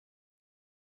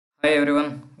Hi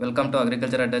everyone, welcome to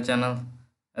Agriculture Adda channel.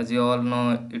 As you all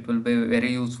know, it will be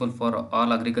very useful for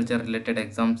all agriculture related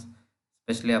exams,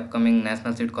 especially upcoming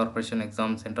National Seed Corporation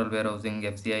exams, Central Warehousing,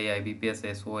 FCI,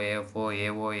 IBPS, SO, AFO,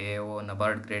 AO, AO,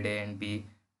 NABARD Grade A and B,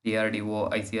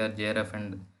 DRDO, ICR, JRF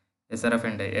and SRF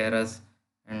and ARS.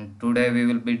 And today we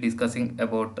will be discussing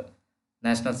about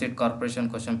National Seed Corporation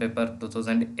question paper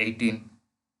 2018.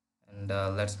 And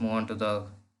let's move on to the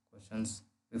questions.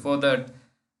 Before that,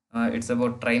 it's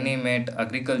about trainee mate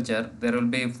agriculture. There will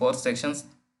be four sections.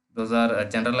 Those are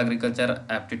general agriculture,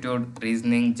 aptitude,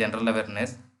 reasoning, general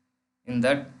awareness. In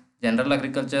that, general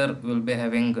agriculture will be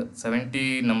having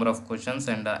 70 number of questions,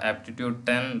 and aptitude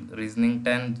 10, reasoning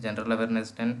 10, general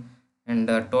awareness 10, and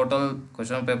total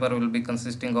question paper will be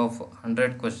consisting of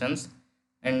 100 questions.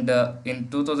 And in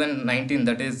 2019,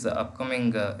 that is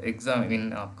upcoming exam,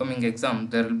 in upcoming exam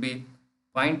there will be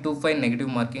 0.25 negative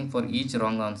marking for each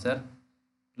wrong answer.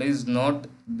 Please note,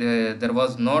 there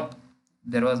was not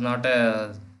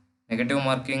a negative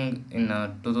marking in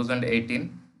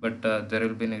 2018, but there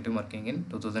will be negative marking in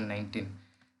 2019.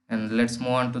 And let's move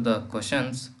on to the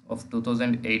questions of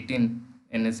 2018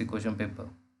 NSC question paper.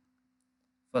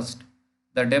 First,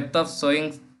 the depth of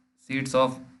sowing seeds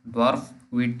of dwarf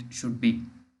wheat should be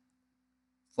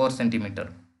 4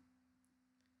 centimeter.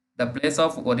 The place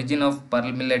of origin of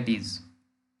pearl millet is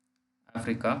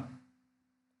Africa.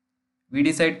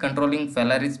 Weedicide controlling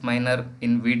Phalaris minor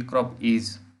in wheat crop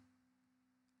is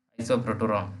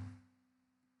isoproteron.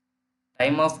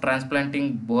 Time of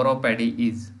transplanting boro paddy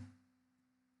is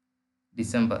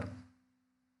December.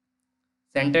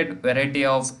 Scented variety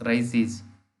of rice is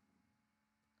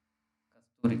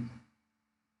Kasturi.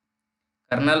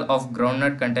 Kernel of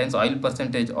groundnut contains oil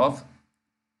percentage of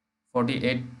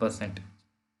 48%.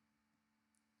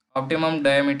 Optimum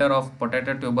diameter of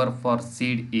potato tuber for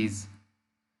seed is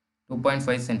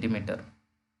 2.5 centimeter.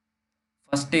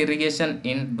 First irrigation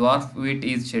in dwarf wheat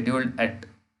is scheduled at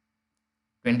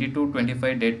 20 to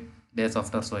 25 days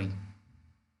after sowing.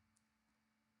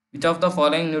 Which of the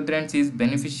following nutrients is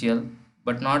beneficial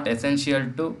but not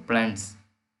essential to plants?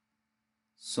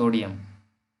 Sodium.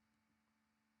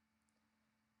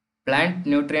 Plant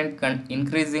nutrient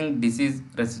increasing disease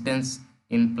resistance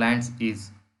in plants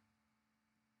is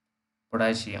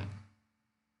potassium.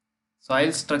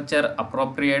 Soil structure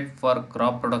appropriate for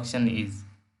crop production is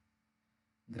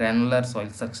granular soil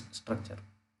structure.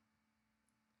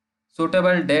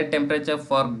 Suitable day temperature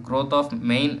for growth of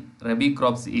main rabi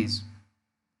crops is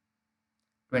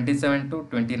 27 to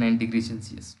 29 degrees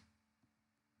Celsius.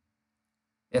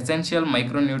 Essential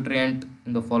micronutrient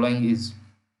in the following is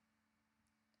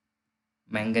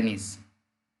manganese.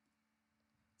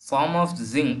 Form of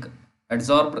zinc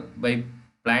absorbed by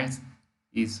plants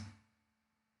is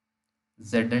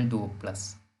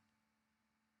Zn2O+.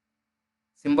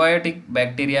 Symbiotic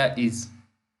bacteria is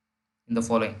in the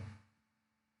following: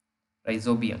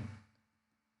 Rhizobium.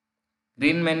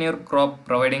 Green manure crop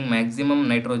providing maximum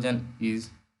nitrogen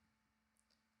is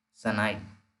Sanai.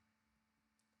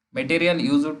 Material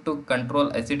used to control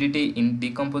acidity in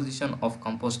decomposition of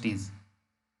compost is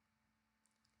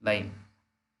lime.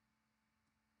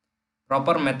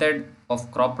 Proper method of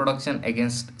crop production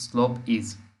against slope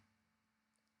is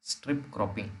strip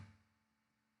cropping.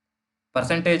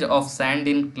 Percentage of sand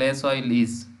in clay soil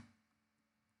is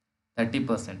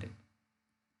 30%.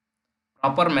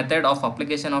 Proper method of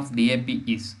application of DAP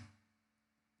is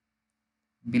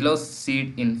below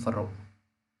seed in furrow.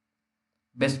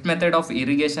 Best method of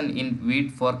irrigation in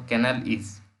wheat for canal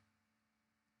is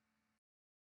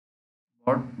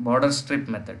border strip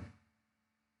method.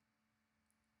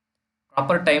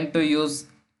 Proper time to use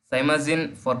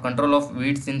cymazine for control of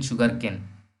weeds in sugarcane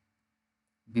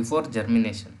before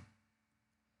germination.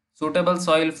 Suitable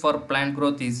soil for plant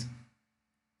growth is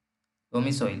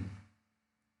loamy soil.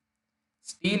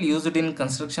 Steel used in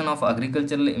construction of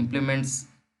agricultural implements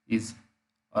is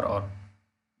or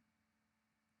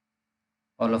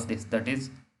all of this, that is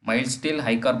mild steel,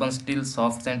 high carbon steel,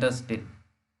 soft center steel.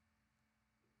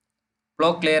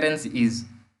 Plow clearance is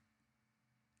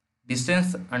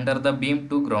distance under the beam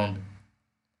to ground.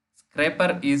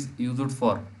 Scraper is used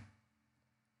for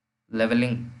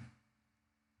leveling.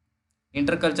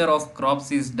 Interculture of crops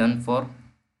is done for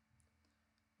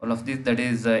all of this, that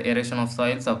is aeration of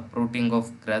soils, uprooting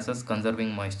of grasses,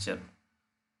 conserving moisture.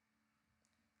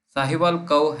 Sahiwal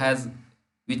cow has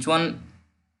which one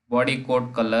body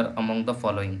coat color among the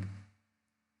following?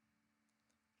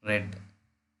 Red.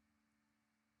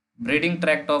 Breeding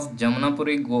tract of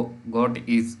Jamunapuri goat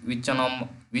is which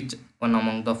one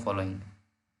among the following?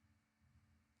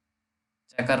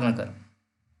 Chakarnagar.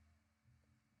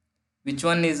 Which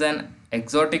one is an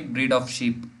exotic breed of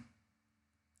sheep?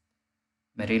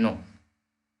 merino.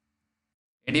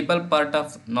 Edible part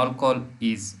of nolcol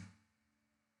is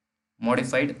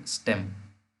modified stem.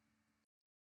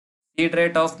 Seed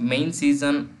rate of main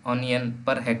season onion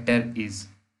per hectare is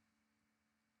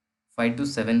 5 to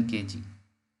 7 kg.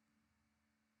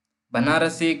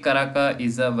 Banarasi Karaka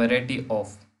is a variety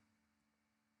of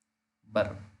burr.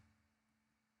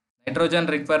 Nitrogen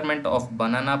requirement of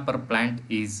banana per plant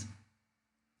is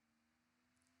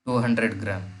 200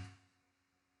 gram.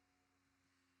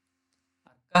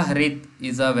 Arka Harit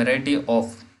is a variety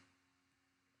of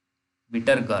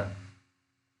bitter gourd.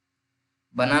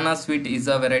 Banana sweet is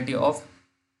a variety of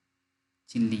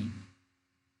chili.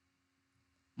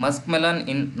 Muskmelon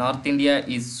in North India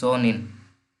is sown in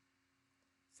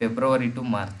February to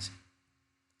March.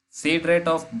 Seed rate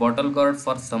of bottle gourd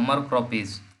for summer crop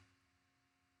is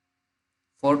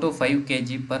 4 to 5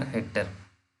 kg per hectare.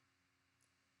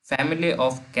 Family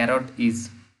of carrot is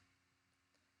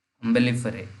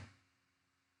Umbelliferae.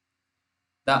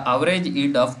 The average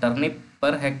yield of turnip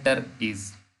per hectare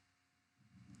is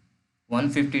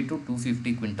 150 to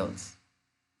 250 quintals.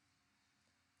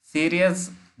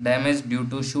 Serious damage due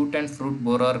to shoot and fruit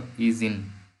borer is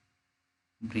in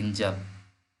brinjal.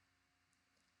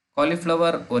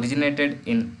 Cauliflower originated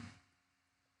in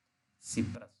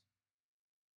Cyprus.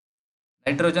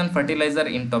 Nitrogen fertilizer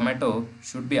in tomato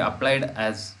should be applied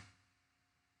as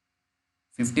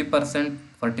 50%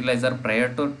 fertilizer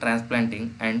prior to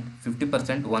transplanting and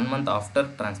 50% 1 month after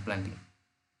transplanting.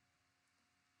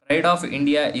 Pride of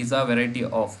India is a variety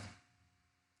of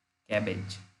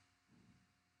cabbage.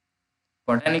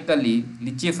 Botanically,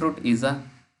 lychee fruit is a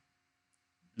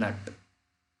nut.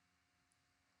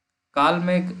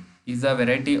 Kalmeg is a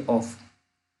variety of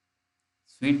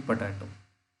sweet potato.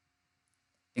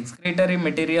 Excretory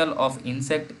material of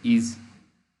insect is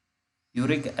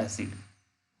uric acid.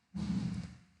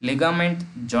 Ligament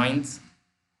joins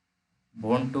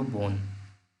bone to bone.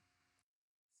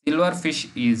 Silverfish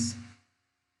is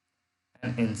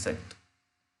an insect.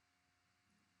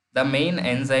 The main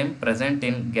enzyme present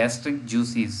in gastric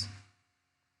juice is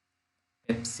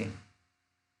pepsin.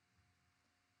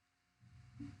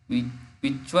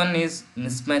 Which one is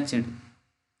mismatched in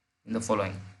the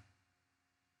following?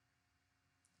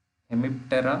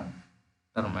 Hemiptera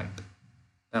termite.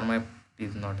 Termite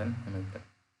is not an hemiptera.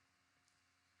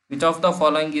 Which of the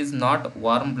following is not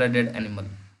warm-blooded animal?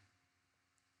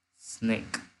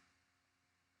 Snake.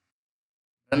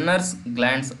 Brunner's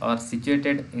glands are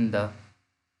situated in the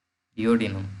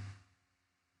duodenum.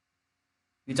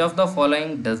 Which of the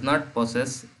following does not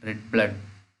possess red blood?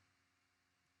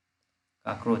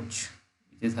 Cockroach,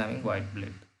 which is having white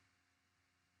blood.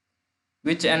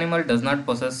 Which animal does not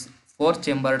possess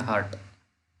four-chambered heart?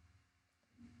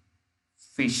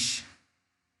 Fish.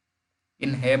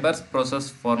 In Haber's process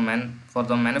for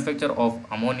the manufacture of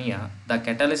ammonia, the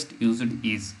catalyst used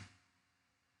is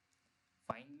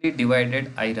finely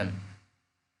divided iron.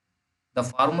 The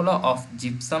formula of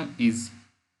gypsum is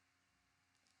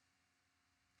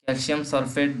calcium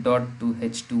sulfate dot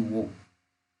 2H2O.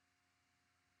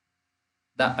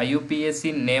 The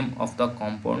IUPAC name of the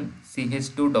compound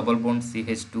CH2 double bond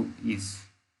CH2 is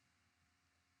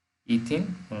ethene.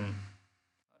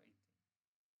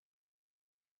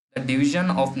 The division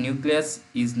of nucleus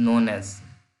is known as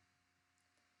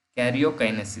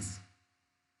karyokinesis.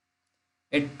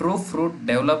 A true fruit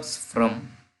develops from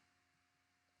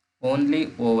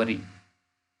only ovary.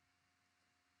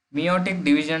 Meiotic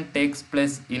division takes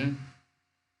place in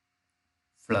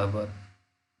flower.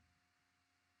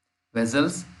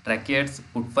 Vessels, tracheids,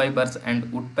 wood fibers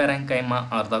and wood parenchyma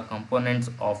are the components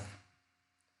of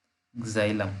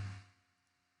xylem.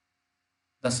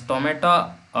 The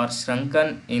stomata are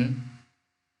shrunken in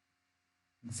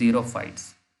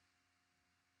xerophytes.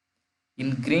 In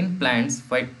green plants,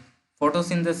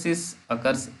 photosynthesis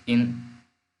occurs in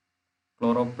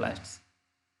chloroplasts.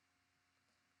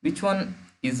 Which one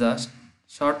is a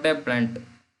short day plant?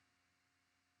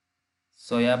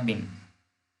 Soya bean.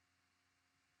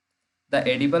 The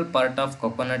edible part of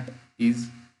coconut is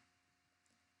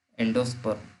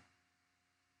endosperm.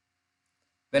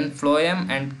 When phloem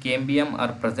and cambium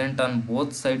are present on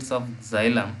both sides of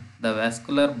xylem, the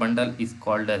vascular bundle is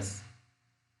called as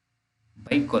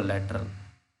bicollateral.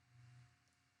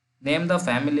 Name the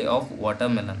family of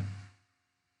watermelon.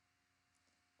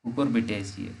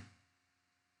 Cucurbitaceae.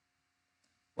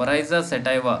 Oryza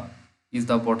sativa is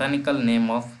the botanical name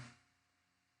of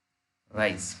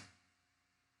rice.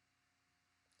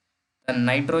 The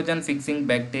nitrogen fixing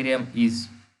bacterium is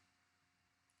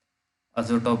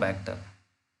Azotobacter.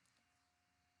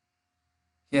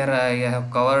 Here I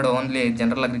have covered only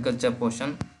general agriculture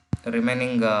portion.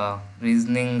 remaining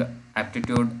reasoning,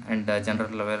 aptitude, and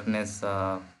general awareness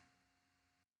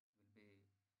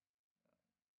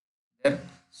there.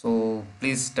 So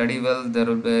please study well. There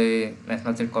will be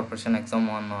National State Corporation exam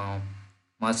on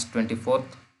March 24th.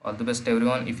 All the best,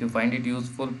 everyone. If you find it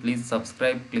useful, please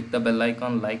subscribe, click the bell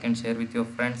icon, like, and share with your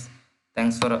friends.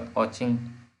 Thanks for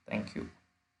watching. Thank you.